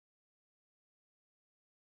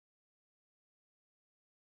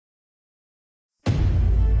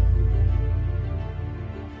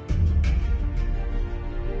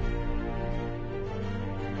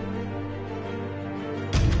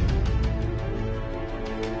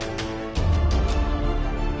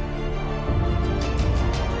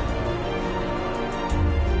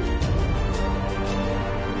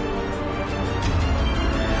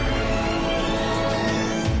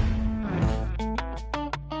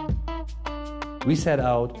We set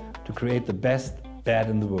out to create the best bed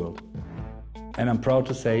in the world. And I'm proud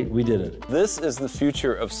to say we did it. This is the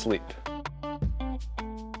future of sleep.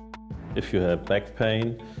 If you have back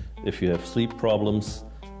pain, if you have sleep problems,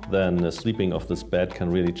 then sleeping off this bed can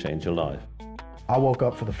really change your life. I woke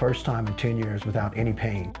up for the first time in 10 years without any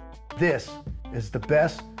pain. This is the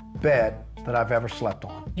best bed that I've ever slept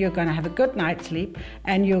on. You're going to have a good night's sleep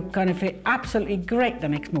and you're going to feel absolutely great the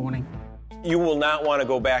next morning. You will not want to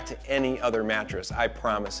go back to any other mattress, I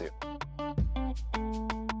promise you.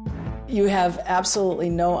 You have absolutely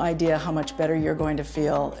no idea how much better you're going to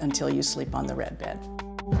feel until you sleep on the red bed.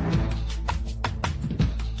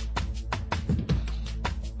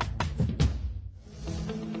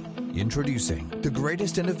 Introducing the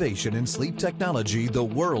greatest innovation in sleep technology the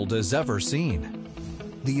world has ever seen.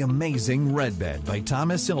 The amazing Red Bed by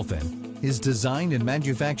Thomashilfen is designed and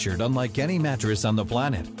manufactured unlike any mattress on the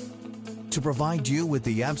planet to provide you with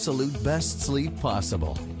the absolute best sleep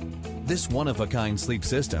possible. This one-of-a-kind sleep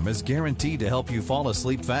system is guaranteed to help you fall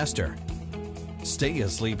asleep faster, stay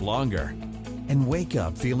asleep longer, and wake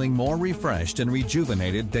up feeling more refreshed and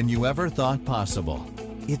rejuvenated than you ever thought possible.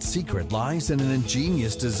 Its secret lies in an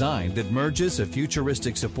ingenious design that merges a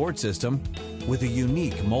futuristic support system with a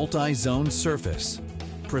unique multi-zone surface,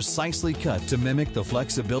 precisely cut to mimic the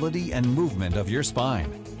flexibility and movement of your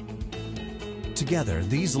spine. Together,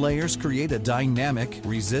 these layers create a dynamic,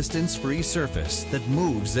 resistance-free surface that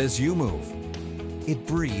moves as you move. It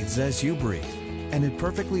breathes as you breathe, and it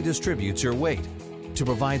perfectly distributes your weight to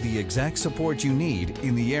provide the exact support you need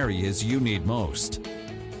in the areas you need most.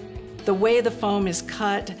 The way the foam is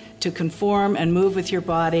cut to conform and move with your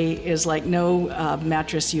body is like no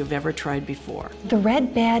mattress you've ever tried before. The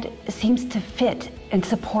red bed seems to fit and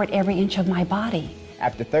support every inch of my body.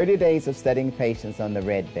 After 30 days of studying patients on the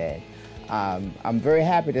red bed, I'm very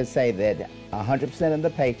happy to say that 100% of the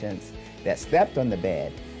patients that slept on the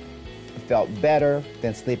bed felt better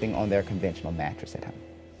than sleeping on their conventional mattress at home.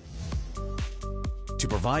 To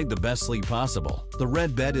provide the best sleep possible, the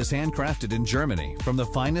Red Bed is handcrafted in Germany from the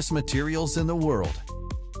finest materials in the world.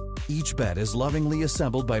 Each bed is lovingly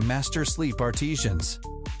assembled by master sleep artisans.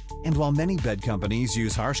 And while many bed companies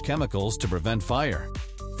use harsh chemicals to prevent fire,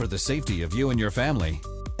 for the safety of you and your family,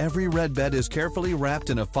 every Red Bed is carefully wrapped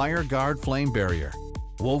in a fire guard flame barrier,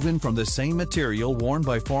 woven from the same material worn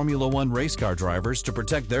by Formula One race car drivers to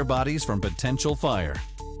protect their bodies from potential fire.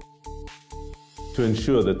 To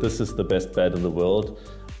ensure that this is the best bed in the world,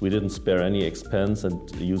 we didn't spare any expense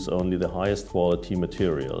and use only the highest quality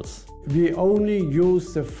materials. We only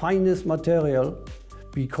use the finest material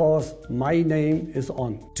because my name is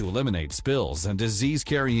on. To eliminate spills and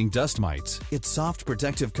disease-carrying dust mites, its soft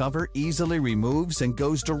protective cover easily removes and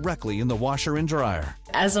goes directly in the washer and dryer.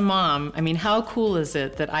 As a mom, I mean, how cool is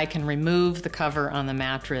it that I can remove the cover on the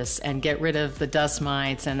mattress and get rid of the dust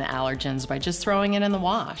mites and the allergens by just throwing it in the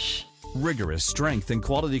wash? Rigorous strength and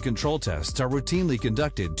quality control tests are routinely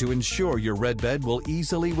conducted to ensure your red bed will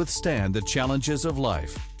easily withstand the challenges of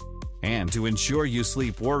life. And to ensure you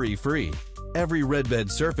sleep worry-free, every red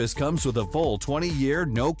bed surface comes with a full 20-year,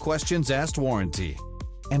 no-questions-asked warranty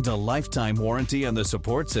and a lifetime warranty on the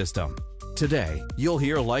support system. Today, you'll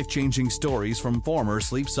hear life-changing stories from former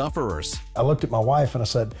sleep sufferers. I looked at my wife and I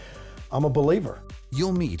said, I'm a believer.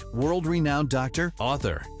 You'll meet world-renowned doctor,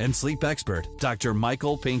 author, and sleep expert, Dr.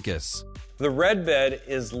 Michael Pincus. The red bed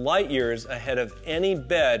is light years ahead of any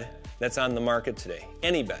bed that's on the market today.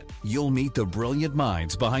 Any bed. You'll meet the brilliant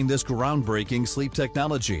minds behind this groundbreaking sleep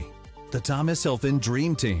technology, the Thomashilfen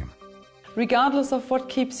Dream Team. Regardless of what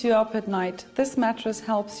keeps you up at night, this mattress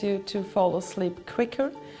helps you to fall asleep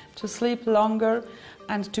quicker, to sleep longer,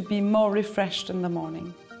 and to be more refreshed in the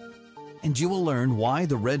morning. And you will learn why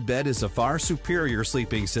the red bed is a far superior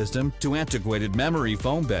sleeping system to antiquated memory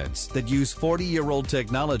foam beds that use 40-year-old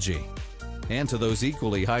technology, and to those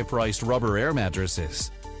equally high-priced rubber air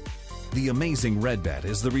mattresses. The amazing red bed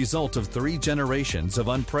is the result of 3 generations of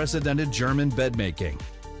unprecedented German bed making.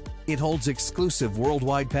 It holds exclusive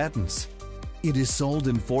worldwide patents. It is sold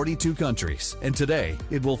in 42 countries, and today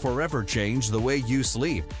it will forever change the way you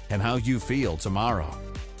sleep and how you feel tomorrow.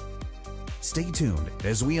 Stay tuned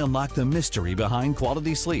as we unlock the mystery behind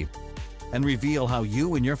quality sleep and reveal how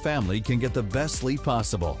you and your family can get the best sleep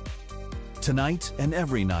possible. Tonight and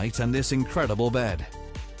every night on this incredible bed.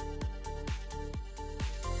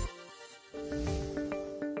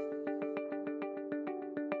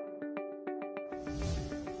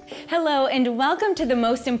 Hello and welcome to the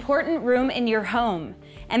most important room in your home.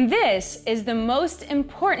 And this is the most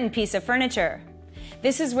important piece of furniture.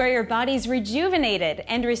 This is where your body's rejuvenated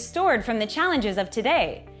and restored from the challenges of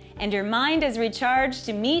today, and your mind is recharged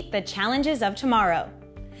to meet the challenges of tomorrow.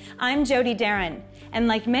 I'm Jody Darren, and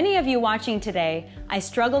like many of you watching today, I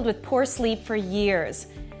struggled with poor sleep for years.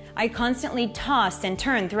 I constantly tossed and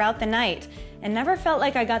turned throughout the night and never felt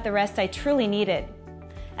like I got the rest I truly needed.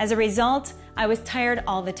 As a result, I was tired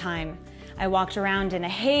all the time. I walked around in a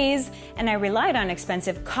haze, and I relied on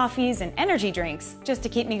expensive coffees and energy drinks just to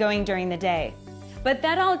keep me going during the day. But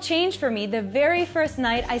that all changed for me the very first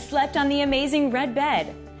night I slept on the amazing red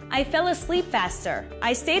bed. I fell asleep faster.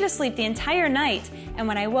 I stayed asleep the entire night, and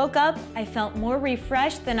when I woke up, I felt more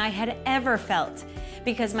refreshed than I had ever felt,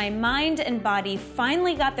 because my mind and body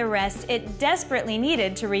finally got the rest it desperately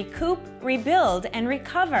needed to recoup, rebuild, and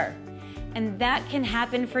recover. And that can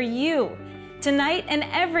happen for you, tonight and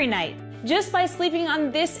every night, just by sleeping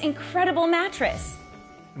on this incredible mattress.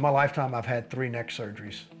 In my lifetime, I've had 3 neck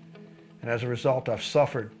surgeries, and as a result, I've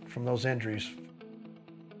suffered from those injuries.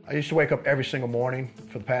 I used to wake up every single morning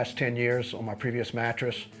for the past 10 years on my previous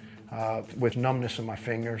mattress with numbness in my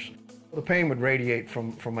fingers. The pain would radiate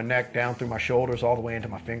from my neck down through my shoulders all the way into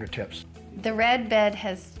my fingertips. The red bed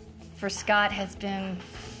for Scott has been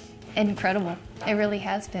incredible. It really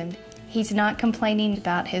has been. He's not complaining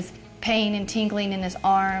about his pain and tingling in his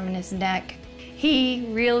arm and his neck. He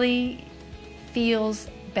really feels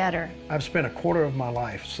better. I've spent a quarter of my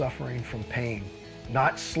life suffering from pain,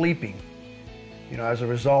 not sleeping, as a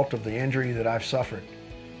result of the injury that I've suffered.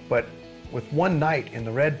 But with one night in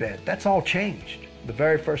the red bed, that's all changed. The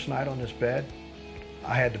very first night on this bed,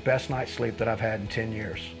 I had the best night's sleep that I've had in 10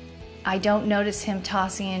 years. I don't notice him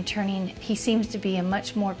tossing and turning. He seems to be a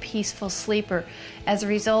much more peaceful sleeper. As a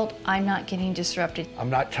result, I'm not getting disrupted. I'm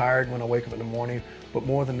not tired when I wake up in the morning, but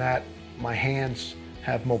more than that, my hands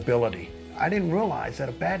have mobility. I didn't realize that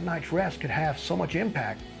a bad night's rest could have so much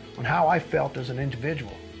impact on how I felt as an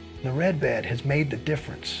individual. The red bed has made the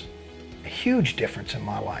difference, a huge difference in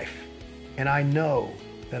my life, and I know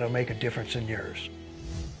that it'll make a difference in yours.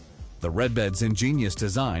 The red bed's ingenious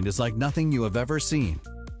design is like nothing you have ever seen.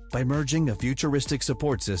 By merging a futuristic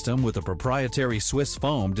support system with a proprietary Swiss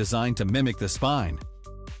foam designed to mimic the spine,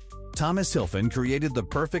 Thomashilfen created the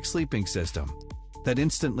perfect sleeping system that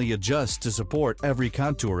instantly adjusts to support every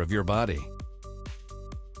contour of your body.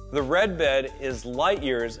 The red bed is light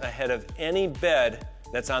years ahead of any bed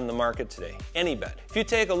that's on the market today. Any bed. If you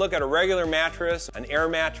take a look at a regular mattress, an air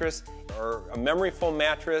mattress, or a memory foam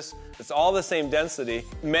mattress, it's all the same density.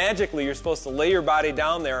 Magically, you're supposed to lay your body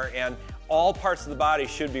down there and all parts of the body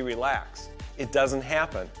should be relaxed. It doesn't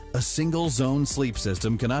happen. A single zone sleep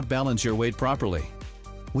system cannot balance your weight properly.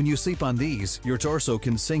 When you sleep on these, your torso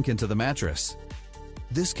can sink into the mattress.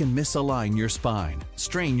 This can misalign your spine,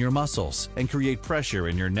 strain your muscles, and create pressure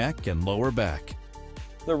in your neck and lower back.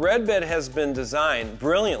 The red bed has been designed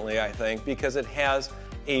brilliantly, I think, because it has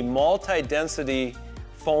a multi-density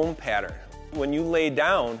foam pattern. When you lay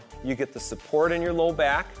down, you get the support in your low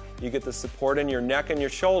back, you get the support in your neck and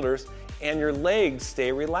your shoulders, and your legs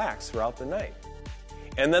stay relaxed throughout the night.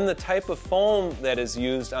 And then the type of foam that is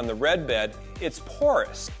used on the red bed, it's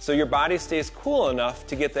porous, so your body stays cool enough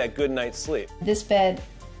to get that good night's sleep. This bed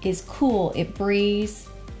is cool, it breathes,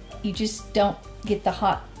 you just don't get the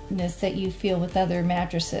hotness that you feel with other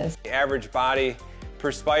mattresses. The average body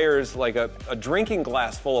perspires like a drinking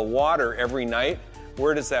glass full of water every night.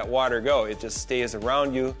 Where does that water go? It just stays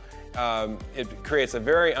around you. It creates a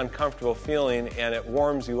very uncomfortable feeling and it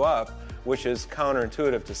warms you up, which is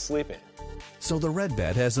counterintuitive to sleeping. So the red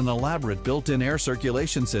bed has an elaborate built-in air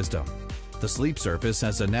circulation system. The sleep surface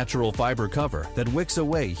has a natural fiber cover that wicks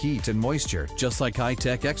away heat and moisture, just like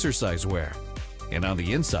high-tech exercise wear. And on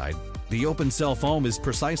the inside, the open cell foam is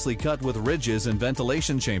precisely cut with ridges and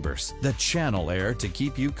ventilation chambers that channel air to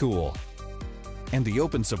keep you cool. And the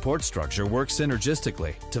open support structure works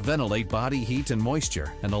synergistically to ventilate body heat and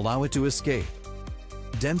moisture and allow it to escape.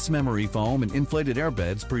 Dense memory foam and inflated air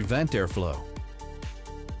beds prevent airflow.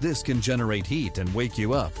 This can generate heat and wake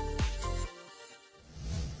you up.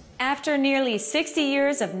 After nearly 60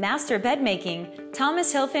 years of master bed making,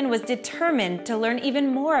 Thomashilfen was determined to learn even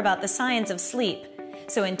more about the science of sleep.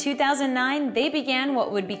 So in 2009, they began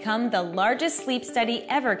what would become the largest sleep study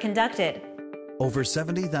ever conducted. Over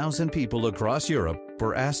 70,000 people across Europe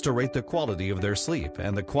were asked to rate the quality of their sleep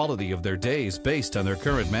and the quality of their days based on their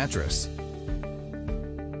current mattress.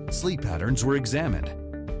 Sleep patterns were examined,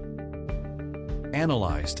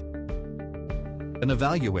 analyzed, and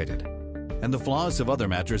evaluated, and the flaws of other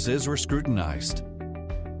mattresses were scrutinized.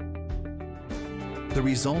 The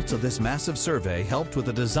results of this massive survey helped with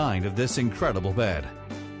the design of this incredible bed.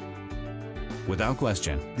 Without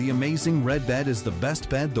question, the amazing red bed is the best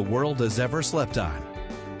bed the world has ever slept on.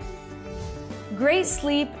 Great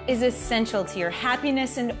sleep is essential to your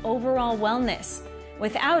happiness and overall wellness.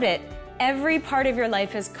 Without it, every part of your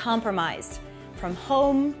life is compromised, from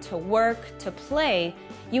home to work to play,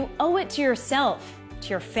 you owe it to yourself, to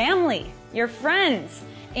your family, your friends,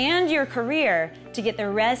 and your career to get the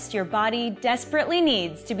rest your body desperately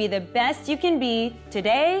needs to be the best you can be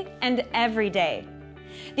today and every day.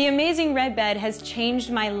 The amazing Red Bed has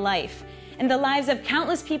changed my life and the lives of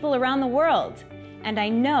countless people around the world, and I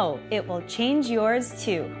know it will change yours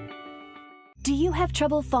too. Do you have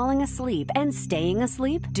trouble falling asleep and staying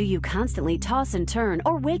asleep? Do you constantly toss and turn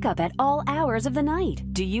or wake up at all hours of the night?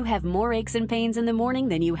 Do you have more aches and pains in the morning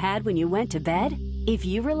than you had when you went to bed? If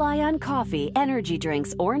you rely on coffee, energy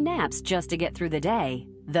drinks, or naps just to get through the day,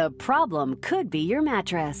 the problem could be your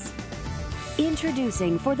mattress.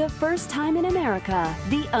 Introducing for the first time in America,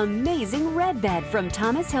 the amazing Red Bed from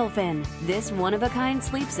Thomashilfen. This one-of-a-kind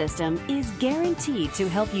sleep system is guaranteed to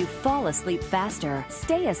help you fall asleep faster,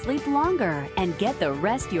 stay asleep longer, and get the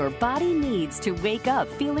rest your body needs to wake up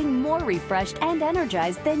feeling more refreshed and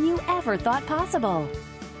energized than you ever thought possible.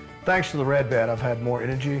 Thanks to the Red Bed, I've had more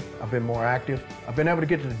energy, I've been more active, I've been able to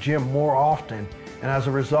get to the gym more often, and as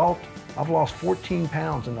a result, I've lost 14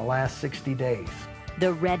 pounds in the last 60 days.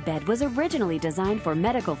 The Red Bed was originally designed for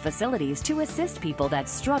medical facilities to assist people that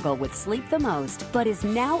struggle with sleep the most, but is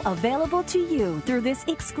now available to you through this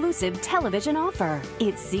exclusive television offer.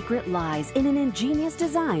 Its secret lies in an ingenious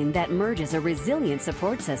design that merges a resilient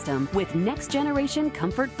support system with next-generation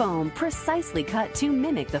comfort foam precisely cut to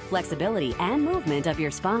mimic the flexibility and movement of your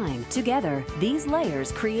spine. Together, these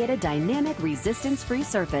layers create a dynamic, resistance-free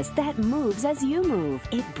surface that moves as you move.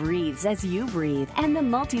 It breathes as you breathe, and the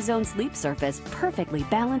multi-zone sleep surface perfectly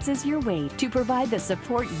balances your weight to provide the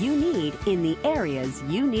support you need in the areas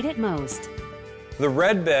you need it most. The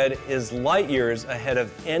Red Bed is light years ahead of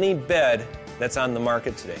any bed that's on the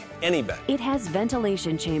market today. Any bed. It has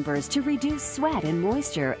ventilation chambers to reduce sweat and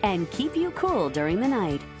moisture and keep you cool during the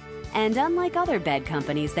night. And unlike other bed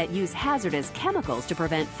companies that use hazardous chemicals to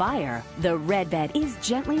prevent fire, the Red Bed is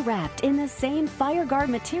gently wrapped in the same FireGuard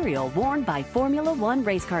material worn by Formula One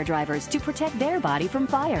race car drivers to protect their body from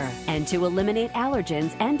fire. And to eliminate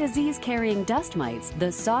allergens and disease-carrying dust mites, the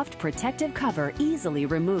soft protective cover easily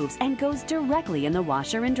removes and goes directly in the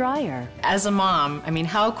washer and dryer. As a mom, I mean,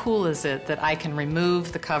 how cool is it that I can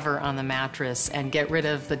remove the cover on the mattress and get rid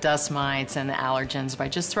of the dust mites and the allergens by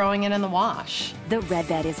just throwing it in the wash? The Red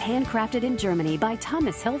Bed is handcrafted in Germany by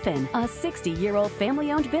Thomashilfen, a 60-year-old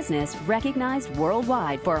family-owned business recognized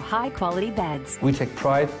worldwide for high-quality beds. We take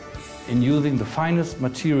pride in using the finest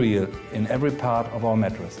material in every part of our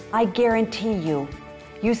mattress. I guarantee you,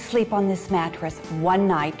 you sleep on this mattress one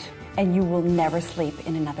night and you will never sleep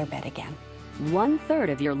in another bed again.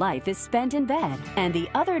 1/3 of your life is spent in bed, and the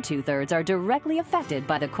other 2/3 are directly affected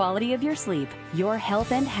by the quality of your sleep. Your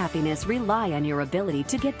health and happiness rely on your ability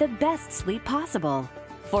to get the best sleep possible.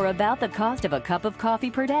 For about the cost of a cup of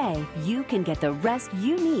coffee per day, you can get the rest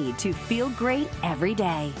you need to feel great every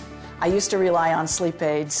day. I used to rely on sleep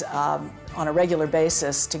aids on a regular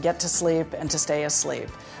basis to get to sleep and to stay asleep.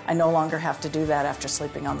 I no longer have to do that after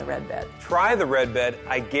sleeping on the Red Bed. Try the Red Bed.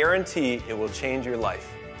 I guarantee it will change your life.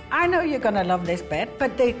 I know you're going to love this bed,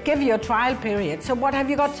 but they give you a trial period, so what have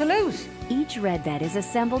you got to lose? Each Red Bed is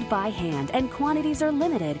assembled by hand and quantities are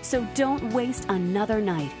limited, so don't waste another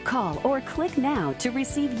night. Call or click now to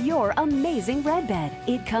receive your amazing Red Bed.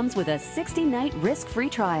 It comes with a 60-night risk-free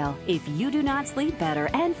trial. If you do not sleep better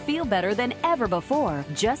and feel better than ever before,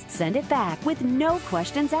 just send it back with no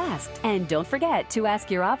questions asked. And don't forget to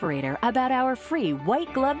ask your operator about our free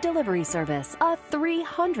white glove delivery service, a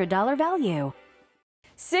 $300 value.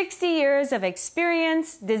 60 years of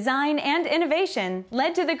experience, design, and innovation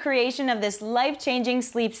led to the creation of this life-changing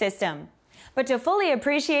sleep system. But to fully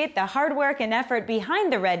appreciate the hard work and effort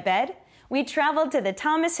behind the Red Bed, we traveled to the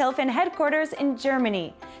Thomashilfen headquarters in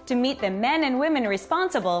Germany to meet the men and women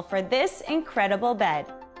responsible for this incredible bed.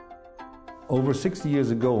 Over 60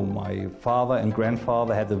 years ago, my father and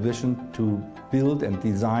grandfather had the vision to build and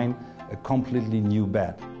design a completely new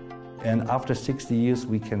bed. And after 60 years,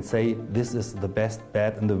 we can say this is the best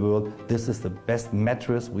bed in the world. This is the best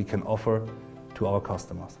mattress we can offer to our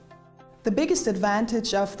customers. The biggest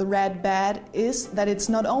advantage of the Red Bed is that it's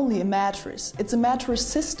not only a mattress. It's a mattress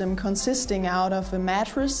system consisting out of a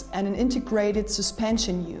mattress and an integrated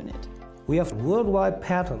suspension unit. We have worldwide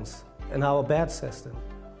patents in our bed system,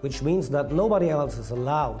 which means that nobody else is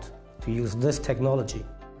allowed to use this technology.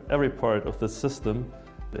 Every part of the system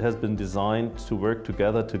has been designed to work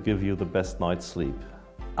together to give you the best night's sleep.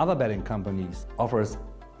 Other bedding companies offer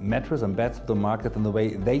mattress and beds to the market in the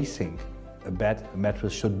way they think a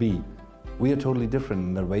mattress should be. We are totally different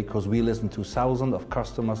in that way because we listen to thousands of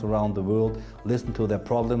customers around the world, listen to their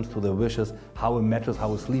problems, to their wishes, how a mattress,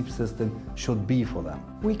 how a sleep system should be for them.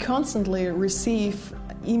 We constantly receive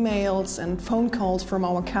emails and phone calls from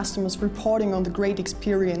our customers reporting on the great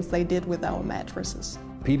experience they did with our mattresses.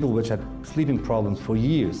 People which had sleeping problems for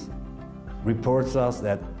years reports us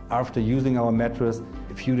that after using our mattress,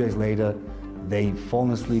 a few days later, they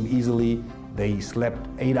fallen asleep easily, they slept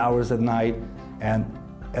 8 hours at night, and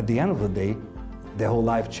at the end of the day, their whole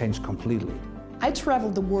life changed completely. I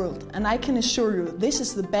traveled the world, and I can assure you, this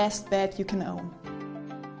is the best bed you can own.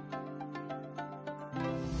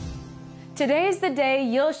 Today is the day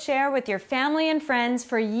you'll share with your family and friends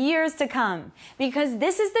for years to come, because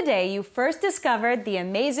this is the day you first discovered the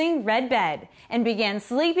amazing red bed and began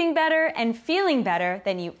sleeping better and feeling better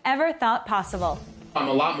than you ever thought possible. I'm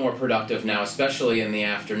a lot more productive now, especially in the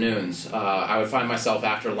afternoons. I would find myself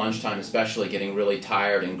after lunchtime especially getting really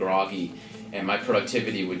tired and groggy, and my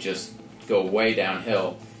productivity would just go way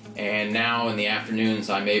downhill. And now in the afternoons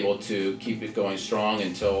I'm able to keep it going strong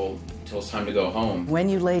until it's time to go home. When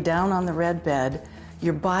you lay down on the red bed,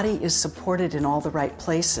 your body is supported in all the right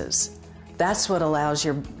places. That's what allows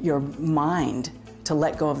your mind to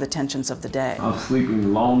let go of the tensions of the day. I'm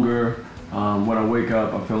sleeping longer. When I wake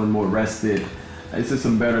up, I'm feeling more rested. It's just a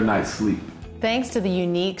better night's sleep. Thanks to the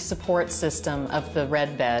unique support system of the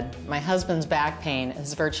red bed, my husband's back pain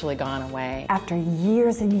has virtually gone away. After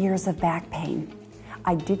years and years of back pain,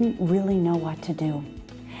 I didn't really know what to do.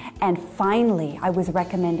 And finally, I was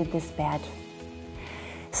recommended this bed.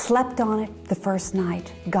 Slept on it the first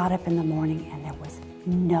night, got up in the morning, and there was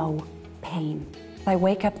no pain. I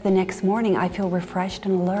wake up the next morning, I feel refreshed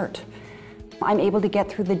and alert. I'm able to get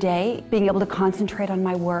through the day, being able to concentrate on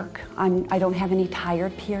my work. I don't have any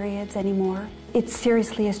tired periods anymore. It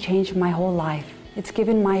seriously has changed my whole life. It's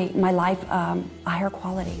given my life a higher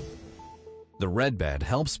quality. The red bed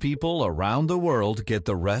helps people around the world get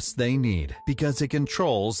the rest they need because it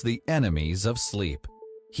controls the enemies of sleep.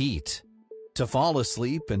 Heat. To fall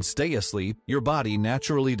asleep and stay asleep, your body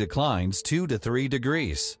naturally declines 2 to 3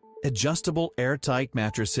 degrees. Adjustable airtight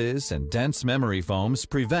mattresses and dense memory foams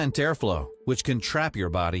prevent airflow, which can trap your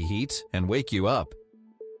body heat and wake you up.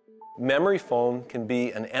 Memory foam can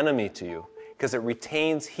be an enemy to you because it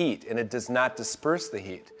retains heat and it does not disperse the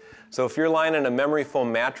heat. So if you're lying in a memory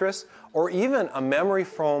foam mattress or even a memory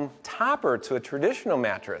foam topper to a traditional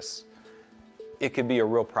mattress, it could be a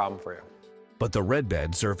real problem for you. But the red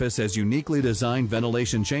bed surface has uniquely designed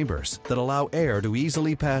ventilation chambers that allow air to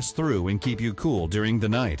easily pass through and keep you cool during the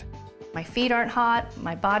night. My feet aren't hot,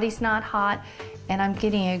 my body's not hot, and I'm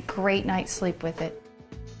getting a great night's sleep with it.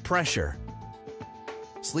 Pressure.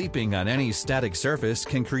 Sleeping on any static surface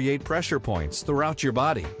can create pressure points throughout your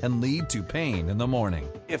body and lead to pain in the morning.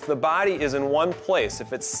 If the body is in one place,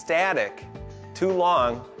 if it's static too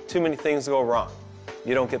long, too many things go wrong.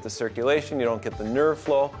 You don't get the circulation, you don't get the nerve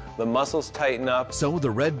flow, the muscles tighten up. So the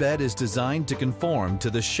red bed is designed to conform to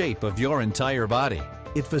the shape of your entire body.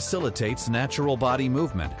 It facilitates natural body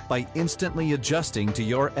movement by instantly adjusting to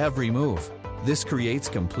your every move. This creates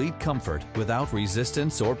complete comfort without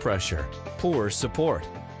resistance or pressure. Poor support.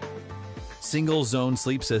 Single-zone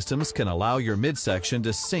sleep systems can allow your midsection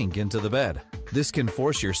to sink into the bed. This can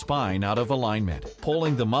force your spine out of alignment,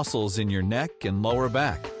 pulling the muscles in your neck and lower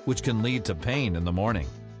back, which can lead to pain in the morning.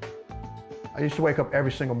 I used to wake up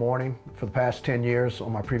every single morning for the past 10 years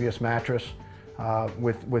on my previous mattress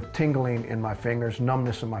with tingling in my fingers,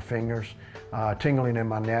 numbness in my fingers, tingling in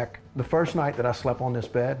my neck. The first night that I slept on this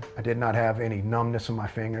bed, I did not have any numbness in my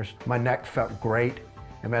fingers. My neck felt great,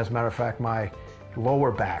 and as a matter of fact, my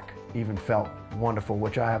lower back even felt wonderful,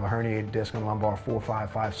 which I have a herniated disc in lumbar 4,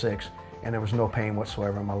 5, 5, 6, and there was no pain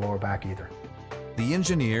whatsoever in my lower back either. The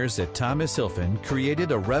engineers at Thomashilfen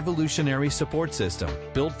created a revolutionary support system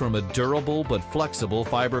built from a durable but flexible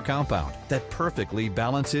fiber compound that perfectly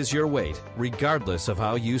balances your weight regardless of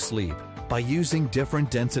how you sleep. By using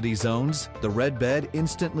different density zones, the red bed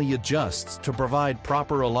instantly adjusts to provide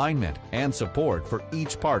proper alignment and support for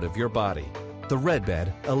each part of your body. The red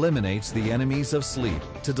bed eliminates the enemies of sleep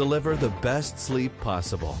to deliver the best sleep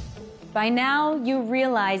possible. By now, you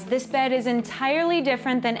realize this bed is entirely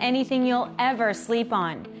different than anything you'll ever sleep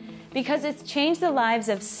on, because it's changed the lives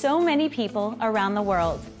of so many people around the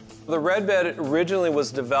world. The red bed originally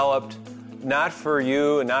was developed not for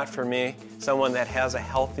you and not for me, someone that has a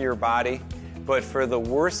healthier body, but for the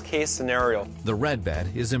worst case scenario. The red bed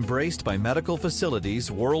is embraced by medical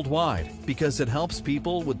facilities worldwide because it helps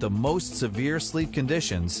people with the most severe sleep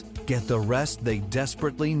conditions get the rest they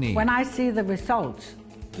desperately need. When I see the results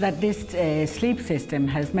that this sleep system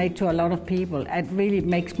has made to a lot of people, it really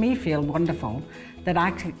makes me feel wonderful that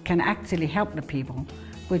can actually help the people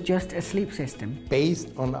with just a sleep system. Based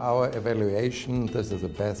on our evaluation, this is the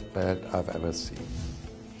best bed I've ever seen.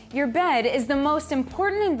 Your bed is the most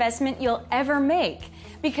important investment you'll ever make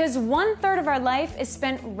because 1/3 of our life is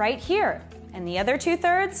spent right here, and the other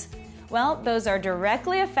 2/3, well, those are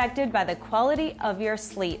directly affected by the quality of your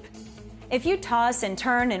sleep. If you toss and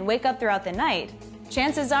turn and wake up throughout the night,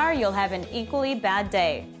 chances are you'll have an equally bad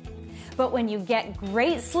day. But when you get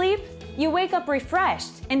great sleep, you wake up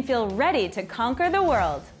refreshed and feel ready to conquer the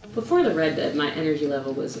world. Before the red bed, my energy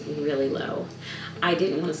level was really low. I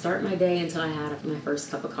didn't want to start my day until I had my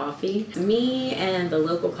first cup of coffee. Me and the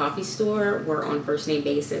local coffee store were on first name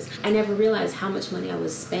basis. I never realized how much money I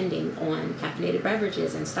was spending on caffeinated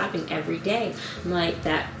beverages and stopping every day. I'm like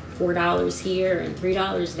that $4 here and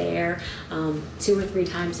 $3 there, 2 or 3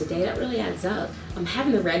 times a day. That really adds up.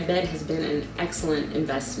 Having the red bed has been an excellent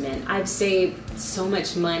investment. I've saved so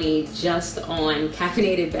much money just on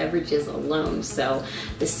caffeinated beverages alone. So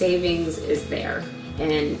the savings is there,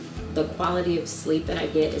 and the quality of sleep that I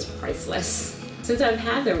get is priceless. Since I've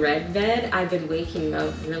had the red bed, I've been waking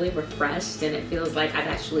up really refreshed, and it feels like I've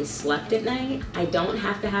actually slept at night. I don't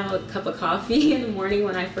have to have a cup of coffee in the morning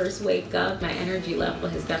when I first wake up. My energy level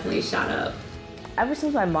has definitely shot up. Ever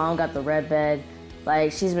since my mom got the red bed,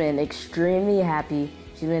 she's been extremely happy.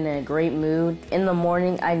 She's been in a great mood. In the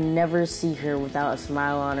morning, I never see her without a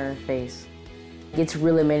smile on her face. It's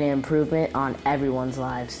really made an improvement on everyone's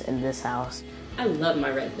lives in this house. I love my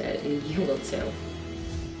red bed, and you will too.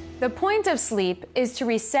 The point of sleep is to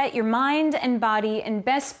reset your mind and body and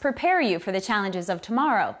best prepare you for the challenges of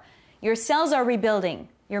tomorrow. Your cells are rebuilding,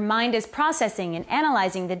 your mind is processing and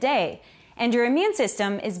analyzing the day, and your immune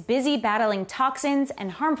system is busy battling toxins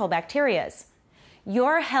and harmful bacteria.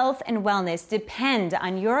 Your health and wellness depend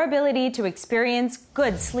on your ability to experience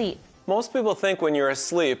good sleep. Most people think when you're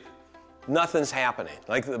asleep, nothing's happening,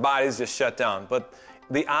 like the body's just shut down. But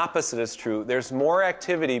the opposite is true. There's more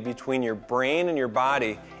activity between your brain and your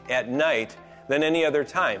body at night than any other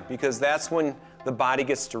time, because that's when the body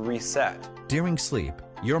gets to reset. During sleep,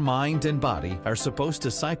 your mind and body are supposed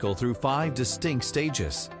to cycle through 5 distinct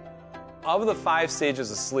stages. Of the 5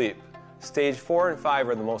 stages of sleep, stage 4 and 5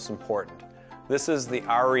 are the most important. This is the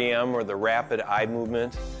REM, or the rapid eye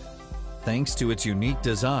movement. Thanks to its unique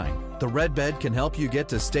design, the red bed can help you get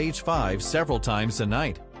to stage 5 several times a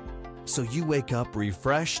night, so you wake up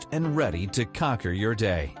refreshed and ready to conquer your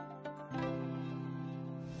day.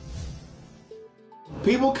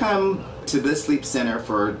 People come to this sleep center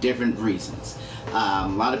for different reasons. A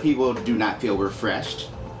lot of people do not feel refreshed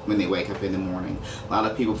when they wake up in the morning. A lot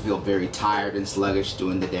of people feel very tired and sluggish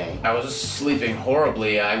during the day. I was sleeping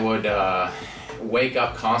horribly. I would wake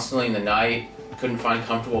up constantly in the night, couldn't find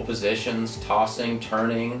comfortable positions, tossing,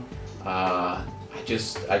 turning. I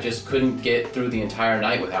just couldn't get through the entire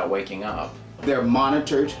night without waking up. They're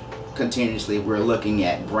monitored continuously. We're looking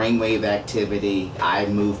at brainwave activity, eye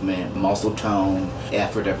movement, muscle tone,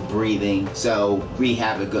 effort of breathing. So we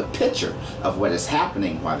have a good picture of what is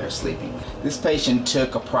happening while they're sleeping. This patient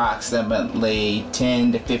took approximately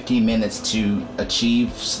 10 to 15 minutes to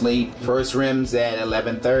achieve sleep. First REM's at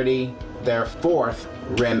 11:30. Their 4th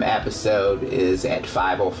REM episode is at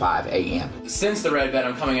 5:05 a.m. Since the red bed,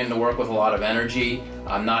 I'm coming into work with a lot of energy.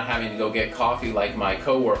 I'm not having to go get coffee like my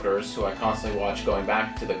coworkers, who I constantly watch going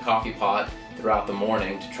back to the coffee pot throughout the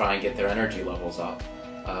morning to try and get their energy levels up.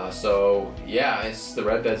 So yeah, the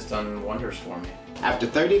red bed's done wonders for me. After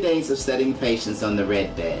 30 days of studying patients on the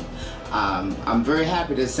red bed, I'm very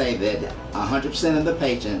happy to say that 100% of the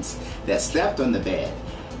patients that slept on the bed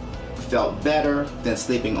felt better than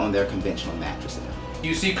sleeping on their conventional mattresses.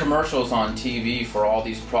 You see commercials on TV for all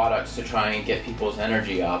these products to try and get people's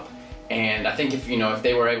energy up. And I think if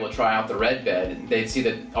they were able to try out the red bed, they'd see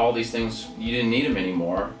that all these things, you didn't need them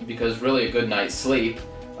anymore, because really a good night's sleep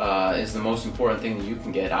is the most important thing that you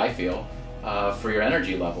can get, I feel, for your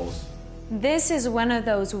energy levels. This is one of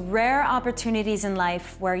those rare opportunities in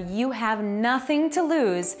life where you have nothing to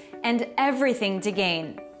lose and everything to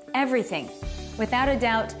gain. Everything. Without a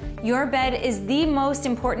doubt, your bed is the most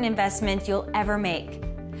important investment you'll ever make.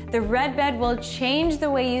 The red bed will change the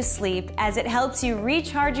way you sleep, as it helps you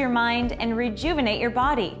recharge your mind and rejuvenate your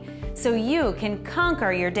body, so you can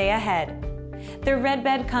conquer your day ahead. The red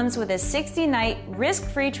bed comes with a 60-night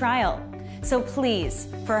risk-free trial. So please,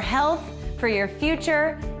 for health, for your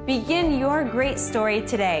future, begin your great story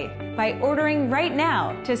today by ordering right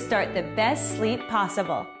now to start the best sleep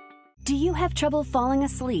possible. Do you have trouble falling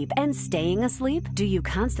asleep and staying asleep? Do you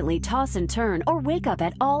constantly toss and turn or wake up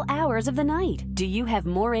at all hours of the night? Do you have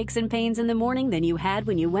more aches and pains in the morning than you had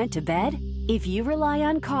when you went to bed? If you rely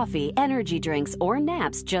on coffee, energy drinks, or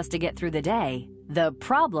naps just to get through the day, The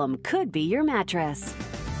problem could be your mattress.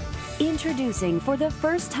 Introducing for the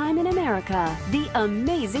first time in America, the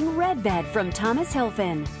amazing Red Bed from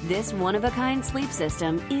Thomashilfen. This one-of-a-kind sleep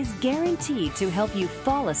system is guaranteed to help you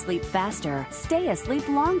fall asleep faster, stay asleep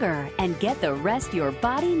longer, and get the rest your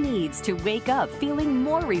body needs to wake up feeling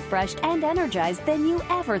more refreshed and energized than you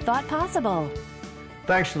ever thought possible.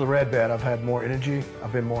 Thanks to the Red Bed, I've had more energy,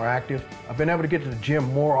 I've been more active, I've been able to get to the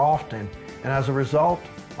gym more often, and as a result,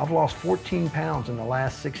 I've lost 14 pounds in the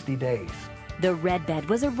last 60 days. The Red Bed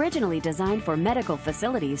was originally designed for medical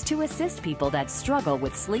facilities to assist people that struggle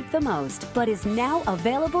with sleep the most, but is now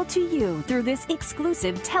available to you through this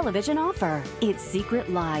exclusive television offer. Its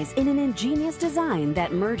secret lies in an ingenious design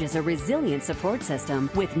that merges a resilient support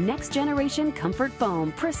system with next-generation comfort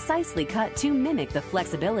foam precisely cut to mimic the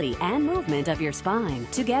flexibility and movement of your spine.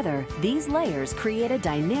 Together, these layers create a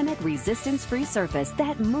dynamic, resistance-free surface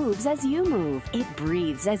that moves as you move. It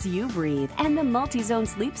breathes as you breathe, and the multi-zone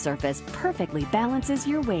sleep surface perfectly balances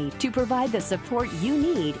your weight to provide the support you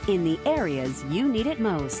need in the areas you need it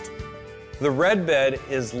most. The Red Bed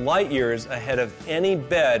is light years ahead of any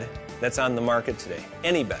bed that's on the market today.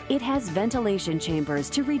 Any bed. It has ventilation chambers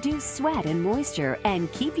to reduce sweat and moisture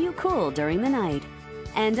and keep you cool during the night.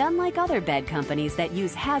 And unlike other bed companies that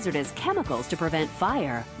use hazardous chemicals to prevent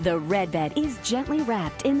fire, the Red Bed is gently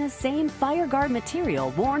wrapped in the same FireGuard material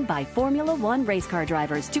worn by Formula One race car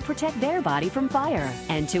drivers to protect their body from fire.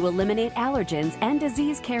 And to eliminate allergens and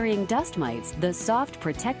disease-carrying dust mites, the soft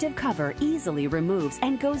protective cover easily removes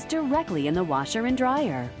and goes directly in the washer and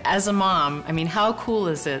dryer. As a mom, I mean, how cool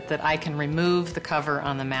is it that I can remove the cover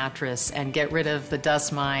on the mattress and get rid of the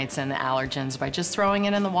dust mites and the allergens by just throwing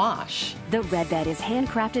it in the wash? The Red Bed is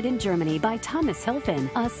handcrafted in Germany by Thomashilfen,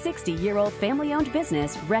 a 60-year-old family-owned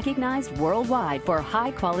business recognized worldwide for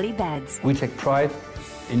high-quality beds. We take pride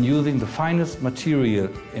in using the finest material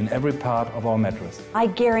in every part of our mattress. I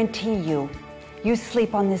guarantee you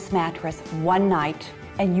sleep on this mattress one night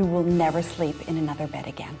and you will never sleep in another bed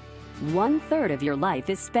again. 1/3 of your life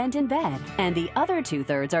is spent in bed, and the other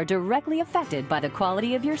 2/3 are directly affected by the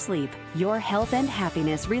quality of your sleep. Your health and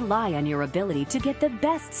happiness rely on your ability to get the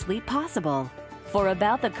best sleep possible. For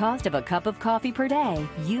about the cost of a cup of coffee per day,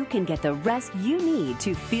 you can get the rest you need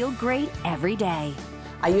to feel great every day.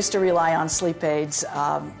 I used to rely on sleep aids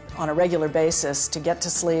on a regular basis to get to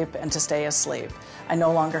sleep and to stay asleep. I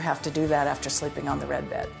no longer have to do that after sleeping on the Red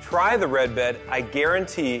Bed. Try the Red Bed. I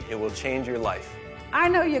guarantee it will change your life. I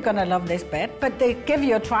know you're going to love this bed, but they give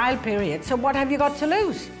you a trial period, so what have you got to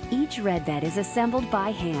lose? Each Red Bed is assembled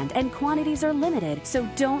by hand and quantities are limited, so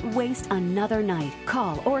don't waste another night.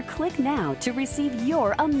 Call or click now to receive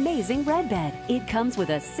your amazing Red Bed. It comes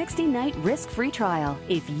with a 60-night risk-free trial.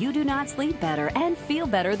 If you do not sleep better and feel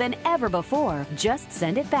better than ever before, just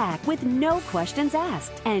send it back with no questions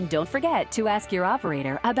asked. And don't forget to ask your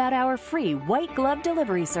operator about our free white glove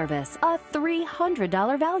delivery service, a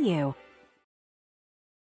 $300 value.